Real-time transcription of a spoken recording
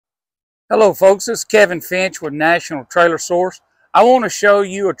Hello folks, this is Kevin Finch with National Trailer Source. I want to show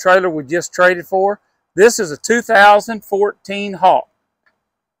you a trailer we just traded for. This is a 2014 Hawk.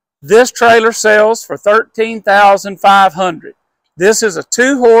 This trailer sells for $13,500. This is a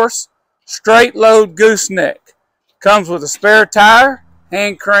 2-horse straight load gooseneck. Comes with a spare tire,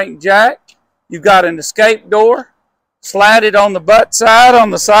 hand crank jack. You've got an escape door, slatted on the butt side on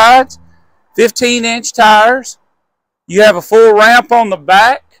the sides, 15-inch tires. You have a full ramp on the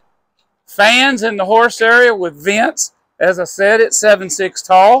back. Fans in the horse area with vents. As I said, it's 7'6"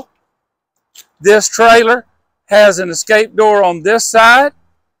 tall. This trailer has an escape door on this side.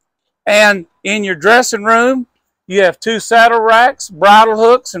 And in your dressing room, you have 2 saddle racks, bridle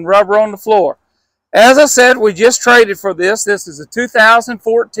hooks, and rubber on the floor. As I said, we just traded for this. This is a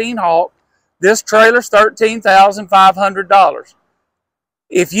 2014 Hawk. This trailer's $13,500.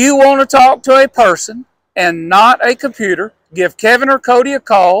 If you want to talk to a person and not a computer, give Kevin or Cody a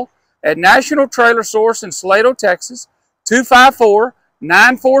call at National Trailer Source in Salado, Texas,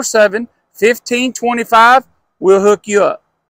 254-947-1525. We'll hook you up.